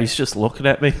said, "He's just looking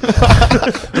at me."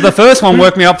 But the first one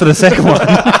worked me up for the second one.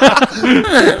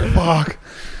 Fuck.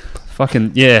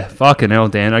 Fucking hell,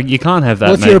 Dan. You can't have that,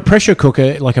 Well, if mate. you're a pressure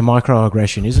cooker, like a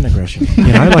microaggression is an aggression.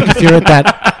 Like if you're at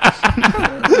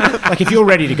that... Like if you're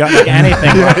ready to go, like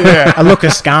anything, like a look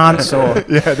askance or...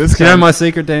 Yeah, this Do you know my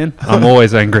secret, Dan? I'm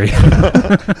always angry.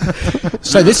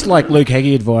 So this, like Luke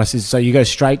Heggie advice is, so you go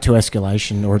straight to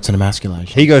escalation or it's an emasculation.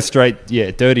 He goes straight,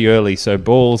 dirty early. So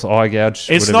balls, eye gouge.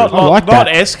 It's whatever. not like that.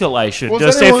 escalation. Was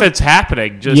Just anyone- if it's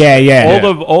happening. Just Yeah.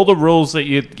 All the rules that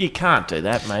you can't do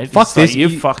that, mate. Fuck It's like this. you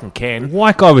You- fucking can.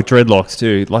 White guy with dreadlocks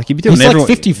too. Like you'd be doing He's like everyone.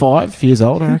 55 years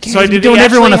old, I reckon. So He's did doing he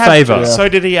everyone actually a have- favour. So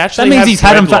did he actually? That means have he's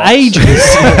had them for dreadlocks?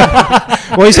 ages.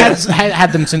 Well, he's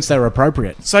had them since they were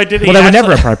appropriate. So did he? Well, they were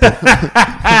actually- never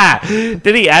appropriate.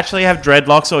 Did he actually have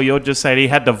dreadlocks, or you're just saying he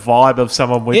had the vibe of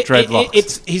someone with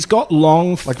dreadlocks? He's got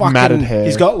long fucking matted hair.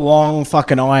 He's got long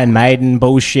fucking Iron Maiden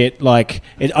bullshit. Like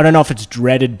I don't know if it's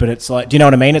dreaded, but it's like, do you know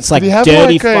what I mean? It's like Did he have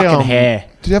dirty like a, fucking hair.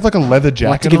 Did he have like a leather I'd jacket?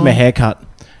 like to give him a haircut.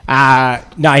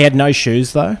 No, he had no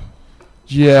shoes though.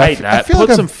 Yeah, Hate that. feel Put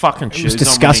like some fucking shoes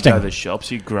disgusting. on when you go to the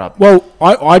shops, you grub. Well,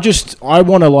 I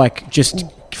want to like just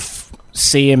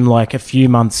see him like a few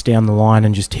months down the line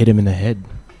and just hit him in the head.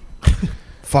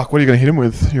 Fuck, what are you gonna hit him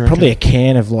with? You Probably a reckon?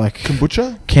 can of like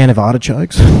kombucha. can of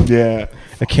artichokes, Yeah.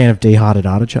 a can of dehydrated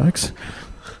artichokes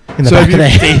in the So back have of the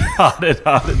you- head. Dehydrated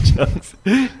artichokes.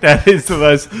 That is the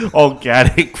most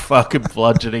organic fucking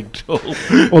bludgeoning tool.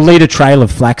 Or lead a trail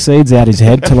of flax seeds out his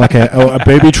head to like a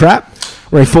booby trap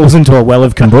where he falls into a well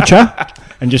of kombucha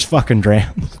and just fucking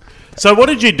drowns. So what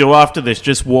did you do after this?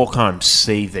 Just walk home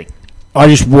seething. I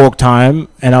just walked home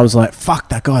and I was like, fuck,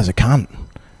 that guy's a cunt.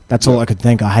 That's all I could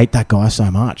think. I hate that guy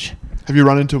so much. Have you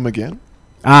run into him again?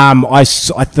 I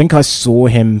think I saw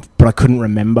him, but I couldn't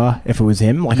remember if it was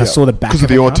him. Like I saw the back because of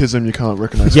the him. autism. You can't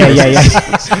recognize. Yeah,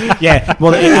 faces. yeah.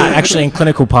 Well, actually, in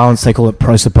clinical parlance, they call it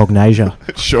prosopagnosia,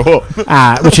 Sure.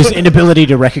 which is inability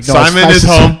to recognise Simon is faces.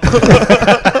 home.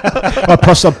 Or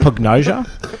prosopagnosia.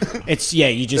 It's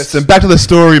you just Listen, back to the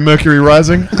story. Mercury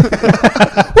rising.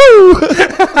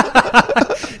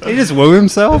 He just woo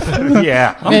himself.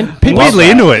 Yeah. man, Weirdly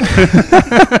into it.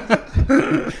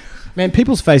 man,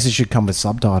 people's faces should come with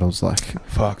subtitles like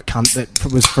Fuck. cunt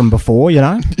that was from before, you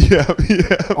know. Yeah.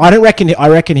 I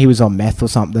reckon he was on meth or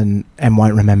something and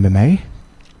won't remember me.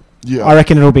 Yeah. I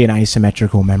reckon it'll be an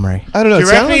asymmetrical memory. I don't know. Do It you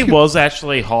sounds, reckon like he was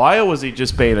actually high, or was he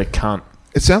just being a cunt?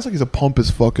 it sounds like he's a pompous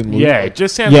fucking. Yeah, it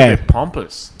just sounds Yeah. a bit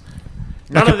pompous.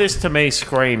 None of this to me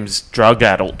screams drug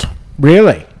addled.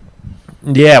 Really?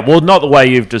 Yeah, well, not the way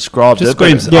you've described Just it. but-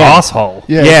 screams asshole.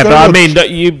 Yeah. Yeah, it's but I gotta mean,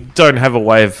 you don't have a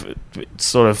way of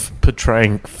sort of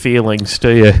portraying feelings, do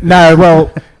you? No,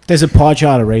 well, there's a pie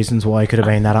chart of reasons why he could have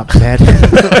been that upset.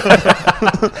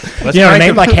 You know what I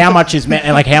mean? Like how much is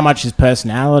like how much is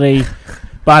personality.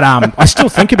 But I still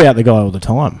think about the guy all the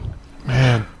time.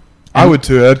 Man, I would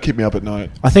too. That'd keep me up at night.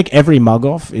 I think every mug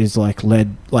off is like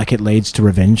it leads to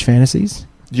revenge fantasies.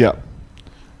 Yeah.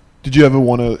 Did you ever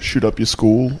want to shoot up your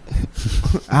school?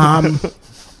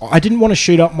 I didn't want to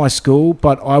shoot up my school,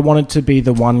 but I wanted to be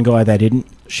the one guy they didn't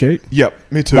shoot.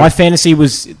 Yep, me too. My fantasy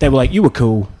was they were like, you were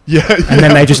cool. Yeah, And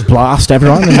then they just blast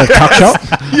everyone in the tuck shop.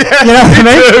 Yeah, You know what I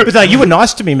mean? too. It's like, you were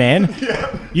nice to me, man.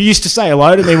 You used to say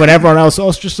hello to me when everyone else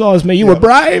ostracized me. You were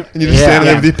brave. And you're just standing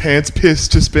there with your pants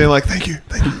pissed, just being like, thank you,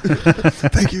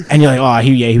 thank you. And you're like, oh,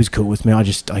 he was cool with me. I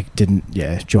didn't,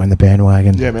 join the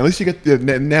bandwagon. Yeah, man. At least you get.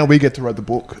 Now we get to write the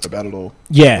book about it all.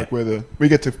 Yeah. Like we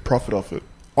get to profit off it.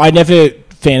 I never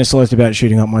fantasized about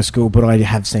shooting up my school, but I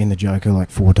have seen the Joker like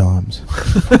 4 times.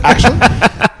 Actually,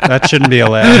 That shouldn't be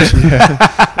allowed.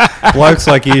 Blokes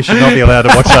like you should not be allowed to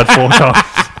watch that 4 times.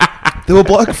 there were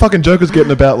fucking jokers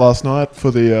getting about last night for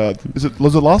the.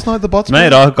 Was it last night the bots?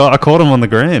 Mate, I caught him on the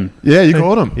gram. Yeah, you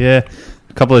caught him. Yeah,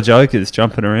 a couple of jokers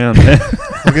jumping around there.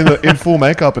 Like in full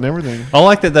makeup and everything. I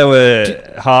like that they were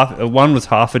one was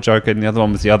half a joker and the other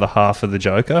one was the other half of the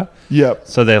Joker. Yep.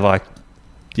 So they're like,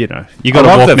 you got I to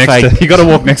love walk the next fake- to you got to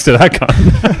walk next to that guy.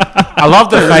 I love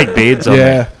the fake beards on Yeah.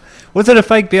 there. Was it a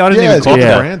fake beard? I didn't Yeah, even it's clock got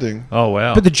that. branding. Oh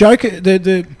wow! But the Joker,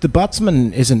 the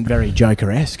Butsman isn't very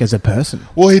Joker-esque as a person.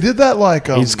 Well, he did that like.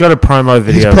 He's got a promo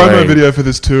his video. promo where he- video for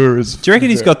this tour is. Do you reckon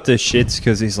he's got the shits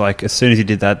because he's like, as soon as he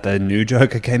did that, the new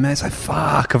Joker came out. He's like,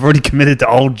 fuck, I've already committed to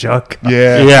old Joker.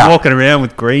 Yeah. Yeah. Walking around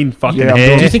with green fucking Yeah, I'm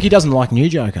hair. Do you think he doesn't like New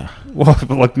Joker? Well,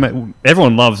 like,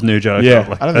 everyone loves new Joker. Yeah,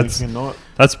 Like, I don't that's, think he can not.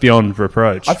 that's beyond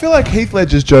reproach. I feel like Heath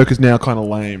Ledger's joke is now kind of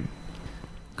lame.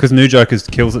 Because new Joker's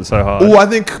kills it so hard. Oh, I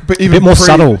think, but even bit more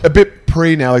subtle. a bit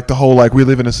pre now, like the whole like we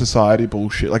live in a society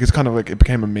bullshit. Like it's kind of like it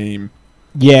became a meme.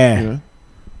 Yeah. You know,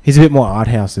 He's a bit more art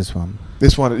house, this one.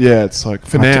 this one, yeah, it's like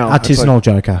for now, it's Artisanal like,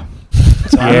 Joker.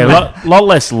 Yeah, a lot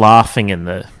less laughing in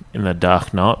the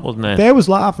Dark Knight, wasn't there? There was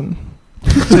laughing.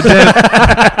 There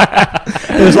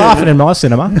was laughing in my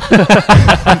cinema.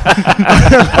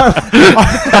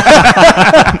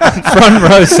 Front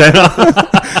row center.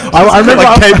 I remember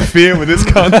like Cape Fear with this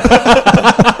cunt.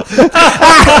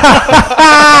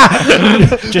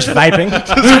 just vaping.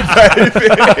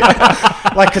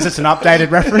 Like, because it's an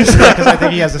updated reference. Because I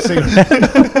think he has a cigarette.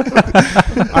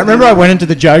 I remember I went into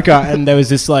the Joker and there was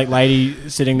this like lady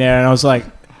sitting there and I was like,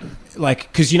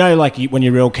 because when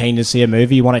you're real keen to see a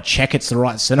movie, you want to check it's the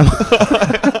right cinema.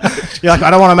 You're like,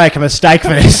 I don't want to make a mistake for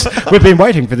this. We've been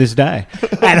waiting for this day.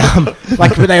 And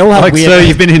but they all have Like, weird. so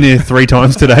you've been in here 3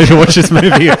 times today to watch this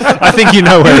movie. I think you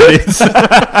know where it is.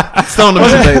 It's not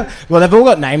Well, they've all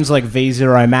got names like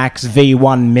V0 Max,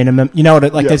 V1 Minimum. You know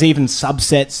what? Like, Yeah. there's even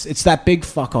subsets. It's that big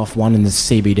fuck off one in the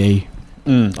CBD. I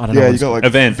don't know. Yeah, what you got like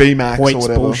Event. VMAX or points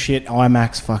whatever. bullshit,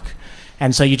 IMAX, fuck.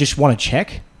 And so you just want to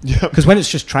check. Yeah. Because when it's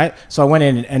just so I went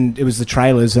in and it was the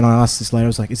trailers, and I asked this lady, I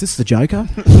was like, "Is this the Joker?"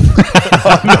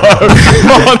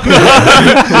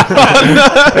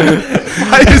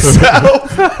 By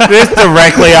yourself. This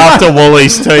directly after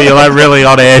Woolies too. You're like really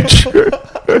on edge.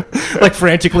 Like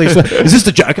frantically, so, "Is this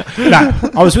the Joker?" No,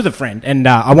 I was with a friend, and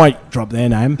I won't drop their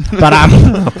name, but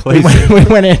we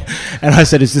went in, and I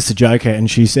said, "Is this the Joker?" And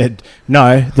she said,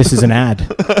 "No, this is an ad."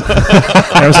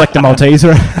 And it was like the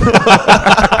Malteser.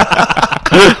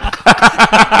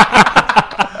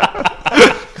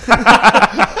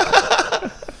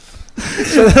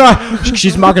 So then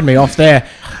she's mugging me off there.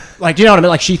 Like, do you know what I mean?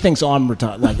 Like, she thinks I'm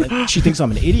retarded. Like, she thinks I'm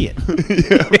an idiot.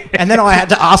 And then I had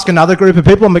to ask another group of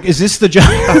people. I'm like, "Is this the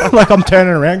Joker?" Like, I'm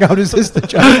turning around going, "Is this the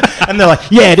Joker?" And they're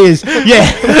like, "Yeah, it is.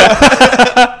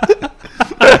 Yeah."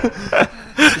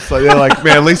 So yeah, like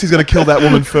man, at least he's gonna kill that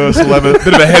woman first. We'll have a bit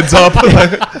of a heads up.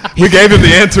 We gave him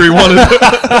the answer he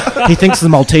wanted. He thinks the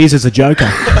Maltese is a Joker.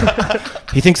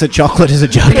 He thinks that chocolate is a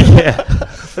Joker. Yeah.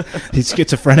 He's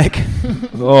schizophrenic.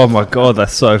 Oh my god,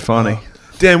 that's so funny.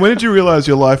 Dan, when did you realise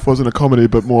your life wasn't a comedy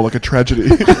but more like a tragedy?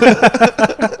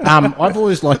 I've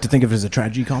always liked to think of it as a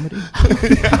tragedy comedy.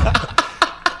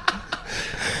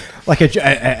 Like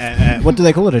what do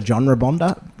they call it? A genre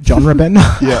bender? Genre bender?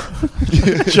 Yeah.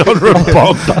 Genre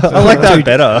bomb. I like that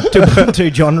better.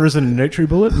 Two genres and a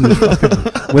NutriBullet and just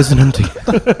fucking whizzing them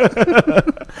together.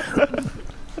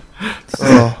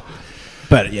 Oh.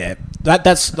 But yeah,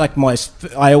 that's like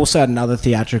I also had another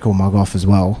theatrical mug off as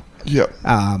well. Yeah.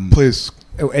 Please.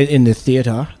 In the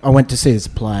theatre, I went to see this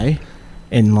play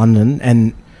in London,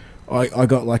 and I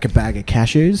got like a bag of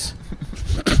cashews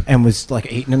and was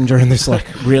like eating them during this like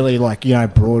really like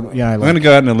broad like, I'm going to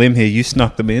go out on a limb here. You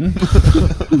snuck them in.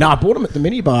 No, I bought them at the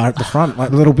mini bar at the front, like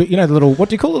a little bit, the little, what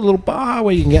do you call it, a little bar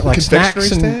where you can get like Confectionery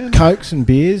snacks and stand? Cokes and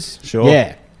beers. Sure.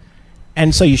 Yeah.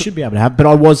 And so you should be able to have, but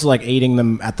I was like eating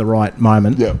them at the right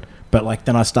moment. Yeah. But like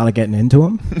then I started getting into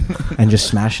them and just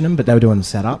smashing them, but they were doing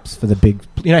setups for the big,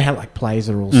 how like plays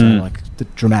are also like the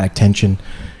dramatic tension.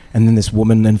 And then this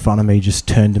woman in front of me just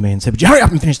turned to me and said, "Would you hurry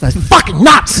up and finish those fucking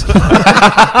nuts?"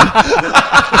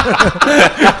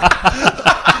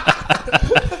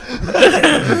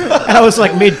 And I was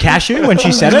like mid-cashew when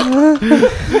she said it.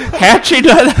 How'd she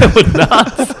know they were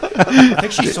nuts? I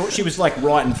think she was like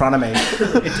right in front of me.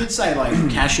 It did say like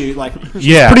cashew, like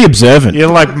Yeah. pretty observant. You're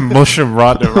like mush them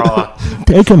right to right.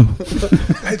 Take them.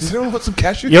 Hey, does anyone want some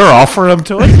cashew? You're offering them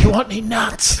to it? You want any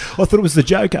nuts? I thought it was the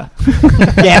Joker.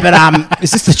 Yeah, but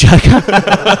is this the Joker?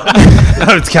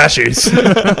 No, it's cashews.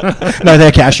 No,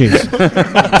 they're cashews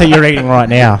that you're eating right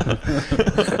now.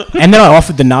 And then I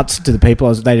offered the nuts to the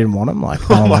people. They didn't want them. Like,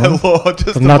 Oh my lord,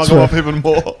 just to nuts mug were- off even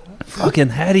more. Fucking,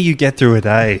 how do you get through a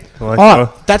day? Like,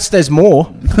 there's more.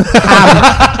 this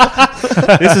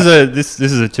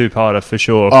is a two-parter for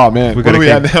sure. Oh man, We've what gotta are we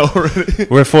keep- at now already?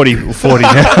 We're 40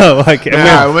 now. Like, and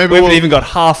Nah, we maybe haven't we'll- even got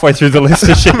halfway through the list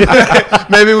of shit.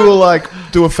 Maybe we'll like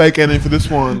do a fake ending for this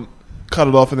one, cut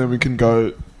it off, and then we can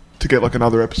go to get like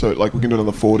another episode. Like we can do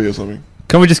another 40 or something.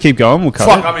 Can we just keep going? We'll cut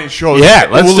Fuck, it. I mean, sure. Yeah,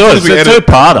 let's do it. It's a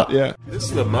two-parter. Yeah. This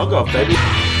is the Mugg Off, baby.